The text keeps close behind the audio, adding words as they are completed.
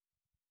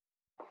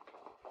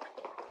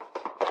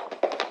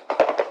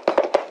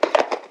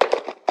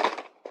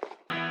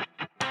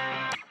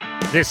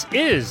This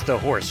is the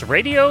Horse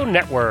Radio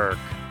Network.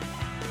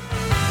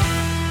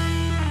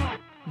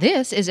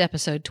 This is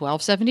episode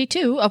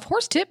 1272 of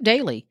Horse Tip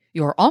Daily,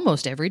 your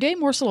almost everyday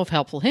morsel of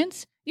helpful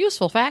hints,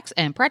 useful facts,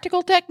 and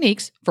practical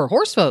techniques for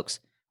horse folks.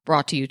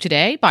 Brought to you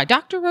today by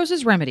Dr.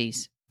 Rose's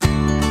Remedies.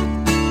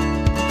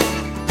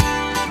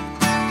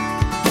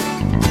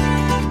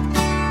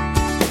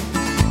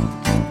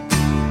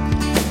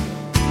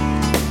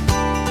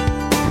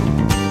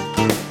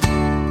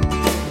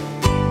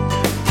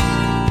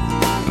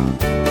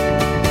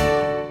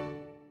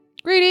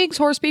 Greetings,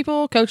 horse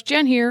people. Coach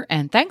Jen here,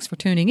 and thanks for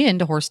tuning in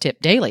to Horse Tip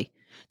Daily.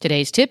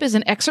 Today's tip is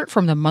an excerpt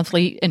from the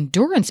monthly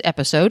endurance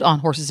episode on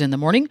Horses in the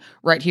Morning,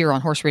 right here on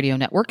Horse Radio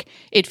Network.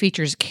 It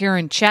features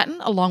Karen Chatton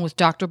along with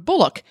Dr.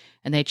 Bullock,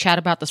 and they chat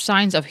about the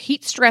signs of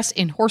heat stress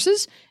in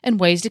horses and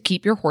ways to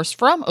keep your horse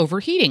from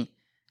overheating.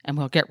 And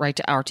we'll get right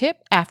to our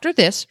tip after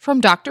this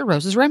from Dr.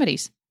 Rose's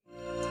Remedies.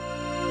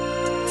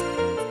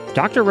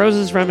 Dr.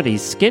 Rose's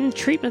Remedies Skin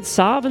Treatment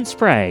Salve and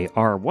Spray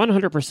are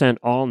 100%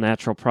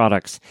 all-natural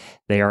products.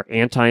 They are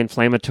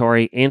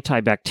anti-inflammatory,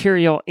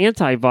 antibacterial,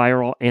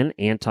 antiviral, and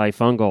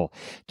antifungal.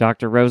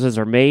 Dr. Rose's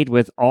are made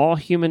with all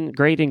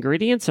human-grade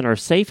ingredients and are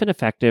safe and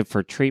effective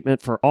for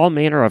treatment for all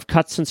manner of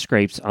cuts and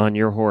scrapes on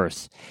your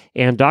horse.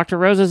 And Dr.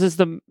 Rose's is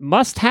the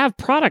must-have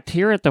product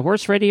here at the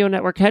Horse Radio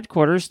Network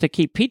headquarters to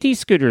keep PT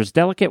Scooter's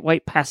delicate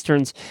white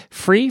pasterns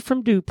free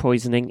from dew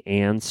poisoning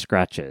and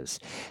scratches.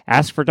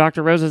 Ask for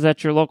Dr. Rose's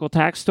at your local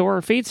tack store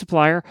or feed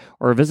supplier,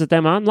 or visit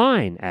them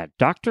online at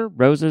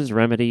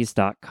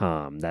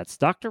drrosesremedies.com. That's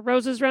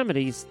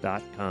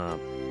drrosesremedies.com.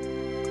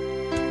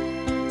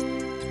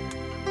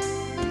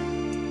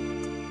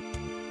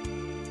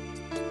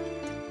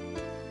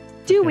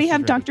 We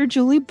have Dr.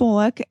 Julie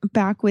Bullock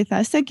back with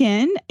us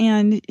again,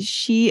 and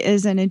she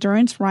is an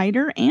endurance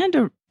rider and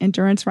an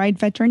endurance ride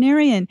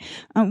veterinarian.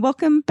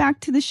 Welcome back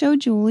to the show,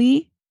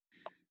 Julie.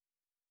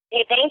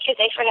 Hey, thank you.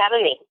 Thanks for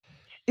having me.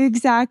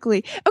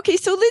 Exactly. Okay,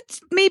 so let's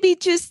maybe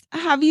just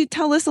have you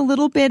tell us a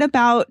little bit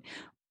about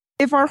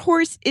if our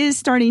horse is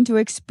starting to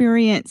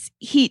experience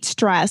heat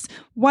stress,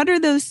 what are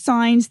those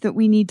signs that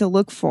we need to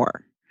look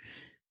for?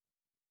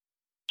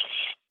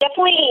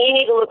 Definitely you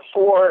need to look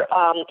for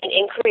an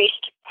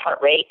increased heart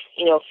rate.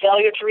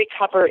 Failure to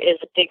recover is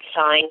a big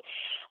sign.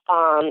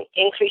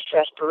 Increased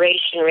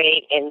respiration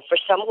rate. And for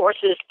some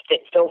horses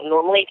that don't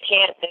normally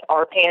pant, that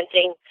are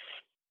panting,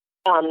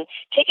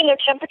 taking their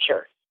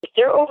temperature. If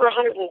they're over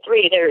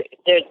 103,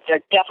 they're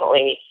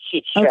definitely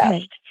heat stressed.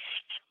 Okay.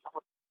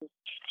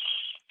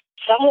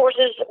 Some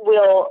horses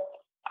will,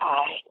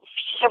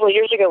 several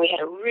years ago, we had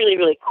a really,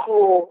 really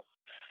cool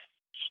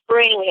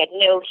spring. We had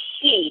no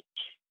heat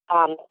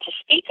to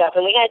speak of,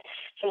 and we had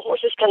some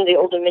horses come to the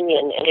Old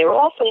Dominion, and they were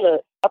all from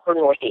the upper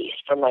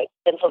Northeast, from like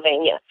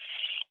Pennsylvania.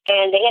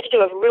 And they had to do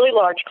a really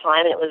large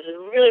climb, and it was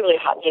really, really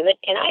hot and humid.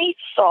 And I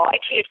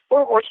treated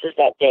 4 horses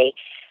that day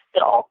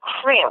that all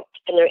cramped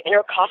in their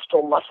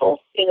intercostal muscle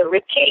in the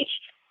rib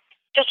cage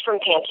just from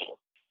panting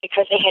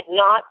because they had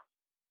not,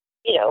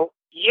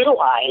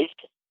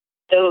 utilized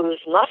those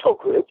muscle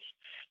groups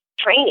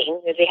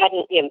training because they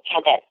hadn't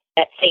had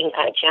that same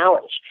kind of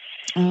challenge.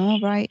 Oh,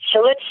 right. So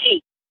let's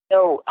see.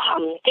 So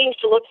things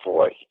to look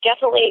for.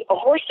 Definitely a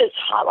horse that's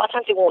hot, a lot of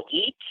times they won't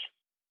eat.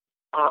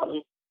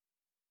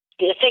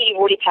 Say you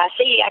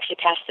actually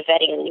passed the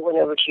vetting and you went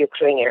over to your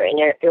crewing area and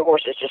your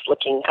horse is just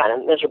looking kind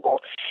of miserable.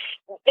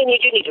 Then you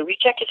do need to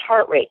recheck his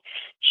heart rate,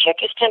 check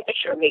his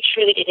temperature, make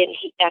sure that he didn't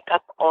heat back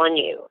up on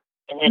you.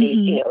 And that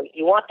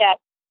you want that,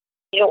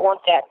 you don't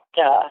want that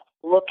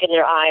look in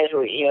their eyes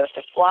where, if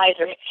the flies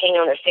are hanging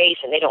on their face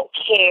and they don't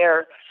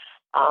care,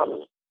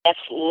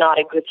 that's not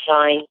a good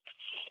sign.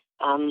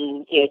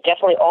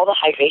 Definitely all the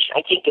hydration.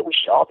 I think that we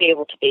should all be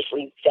able to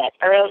basically vet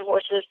our own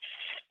horses.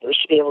 We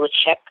should be able to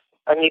check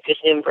our mucous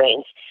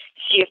membranes,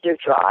 see if they're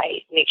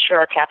dry, make sure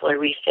our capillary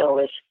refill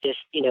is 2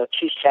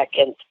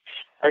 seconds,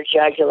 our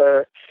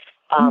jugular,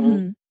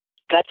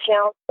 gut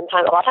sounds. A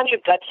lot of times your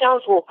gut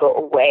sounds will go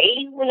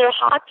away when they're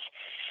hot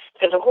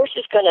because the horse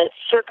is going to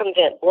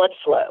circumvent blood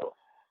flow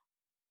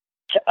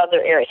to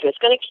other areas. So it's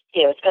going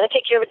to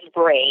take care of its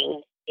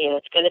brain,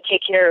 it's going to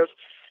take care of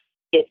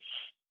its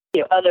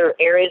other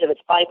areas of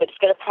its body, but it's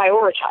going to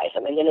prioritize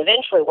them. And then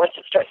eventually, once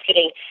it starts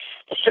getting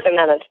a certain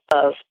amount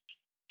of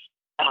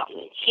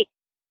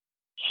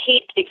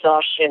heat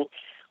exhaustion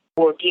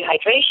or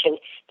dehydration,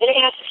 then it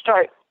has to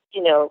start,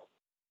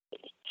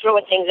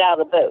 throwing things out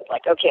of the boat.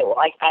 Like, okay, well,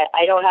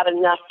 I don't have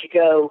enough to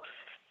go,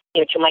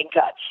 to my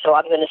guts, so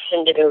I'm going to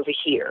send it over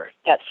here,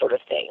 that sort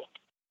of thing.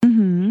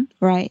 Mm-hmm.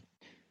 Right.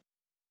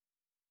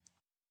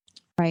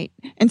 Right.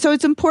 And so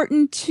it's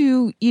important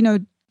to,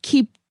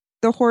 keep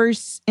the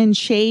horse in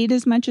shade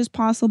as much as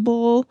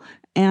possible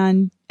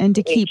and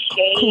to keep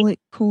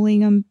cooling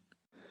them.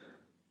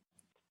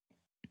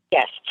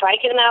 Yes, try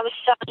to get them out of the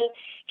sun,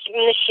 keep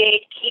them in the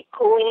shade, keep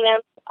cooling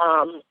them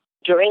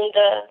during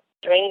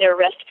their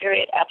rest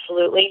period,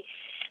 absolutely.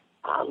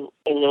 And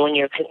then when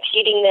you're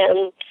competing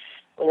them,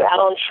 when they're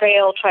out on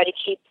trail, try to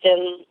keep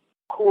them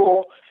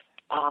cool.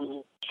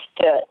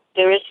 The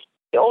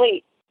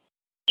only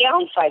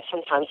downside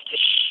sometimes to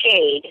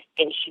shade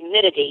and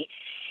humidity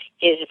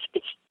is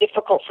it's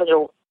difficult for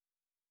the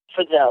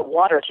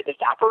water to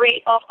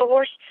evaporate off the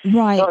horse.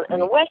 Right. So on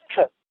the West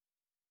Coast,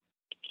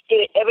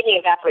 everything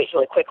evaporates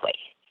really quickly.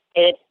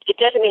 And it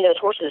doesn't mean those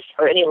horses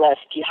are any less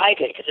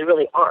dehydrated, because they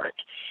really aren't.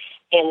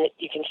 And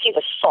you can see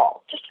the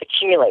salt just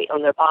accumulate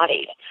on their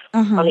bodies.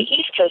 Uh-huh. On the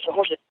East Coast, the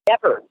horses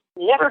never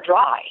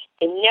dry.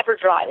 They never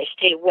dry. They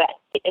stay wet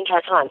the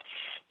entire time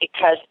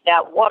because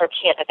that water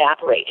can't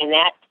evaporate, and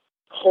that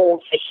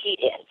holds the heat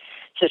in.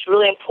 So it's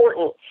really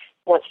important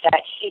once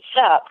that heats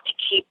up to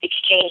keep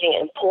exchanging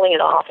it and pulling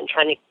it off and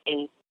trying to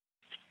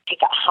take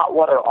that hot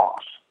water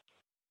off.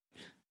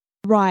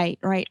 Right.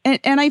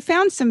 And I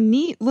found some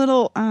neat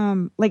little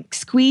like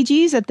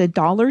squeegees at the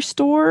dollar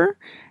store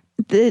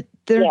that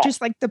they're just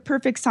like the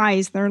perfect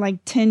size. They're like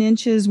 10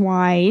 inches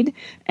wide,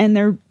 and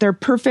they're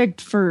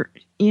perfect for,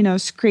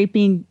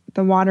 scraping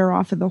the water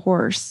off of the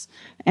horse.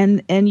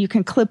 And you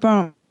can clip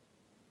them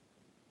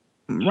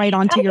right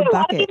onto your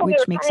bucket,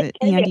 which makes it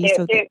handy.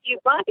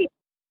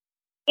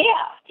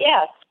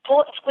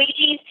 Pull up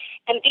squeegees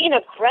and being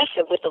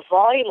aggressive with the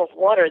volume of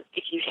water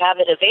if you have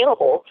it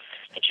available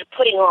that you're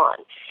putting on.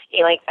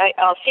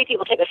 I'll see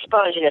people take a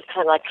sponge and it's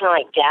kind of like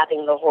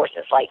dabbing the horse.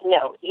 It's like,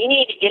 no, you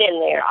need to get in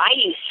there. I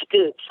use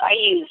scoops. I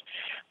use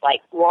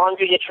like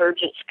laundry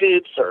detergent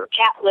scoops or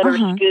cat litter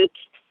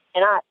scoops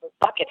and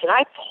buckets, and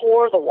I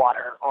pour the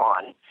water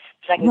on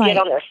so I can get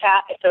on their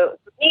fat. So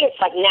for me, it's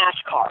like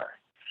NASCAR.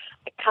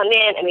 I come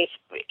in and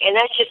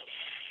that's just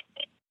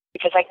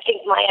because I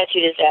think my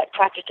attitude is that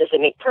practice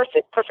doesn't make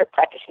perfect. Perfect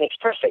practice makes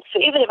perfect. So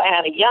even if I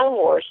have a young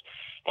horse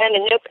and I'm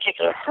in no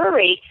particular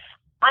hurry,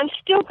 I'm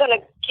still going to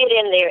get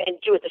in there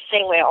and do it the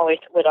same way I always,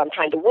 whether I'm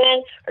trying to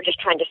win or just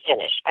trying to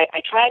finish.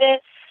 I try to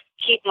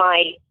keep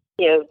my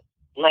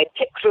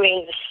pit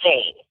crewing the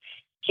same.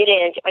 Get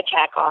in, get my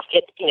tack off,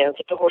 get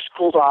the horse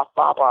cooled off,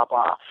 blah, blah,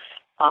 blah.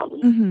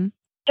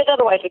 Because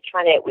otherwise it's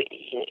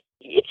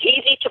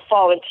easy to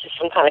fall into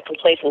some kind of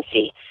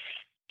complacency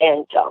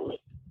and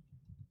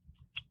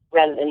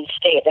rather than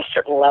stay at a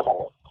certain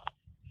level.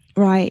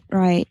 Right.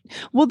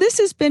 Well, this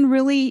has been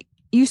really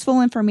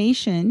useful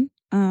information.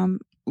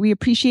 We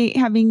appreciate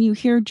having you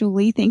here,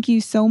 Julie. Thank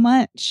you so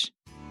much.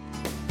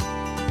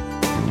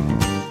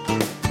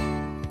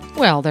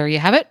 Well, there you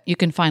have it. You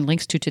can find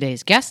links to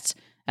today's guests,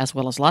 as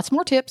well as lots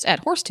more tips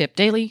at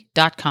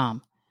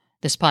horsetipdaily.com.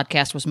 This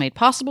podcast was made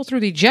possible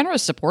through the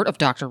generous support of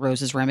Dr.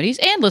 Rose's Remedies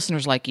and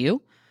listeners like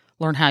you.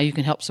 Learn how you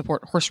can help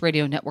support Horse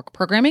Radio Network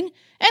programming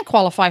and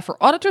qualify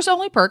for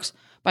auditors-only perks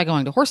by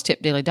going to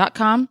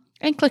horsetipdaily.com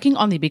and clicking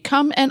on the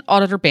Become an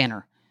Auditor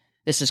banner.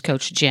 This is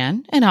Coach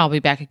Jen, and I'll be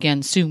back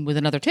again soon with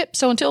another tip.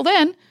 So until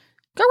then,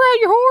 go ride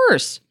your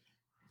horse!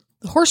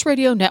 The Horse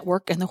Radio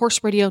Network and the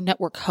Horse Radio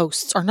Network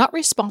hosts are not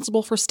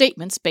responsible for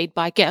statements made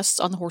by guests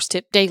on the Horse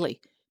Tip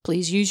Daily.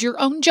 Please use your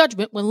own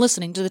judgment when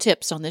listening to the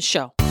tips on this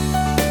show.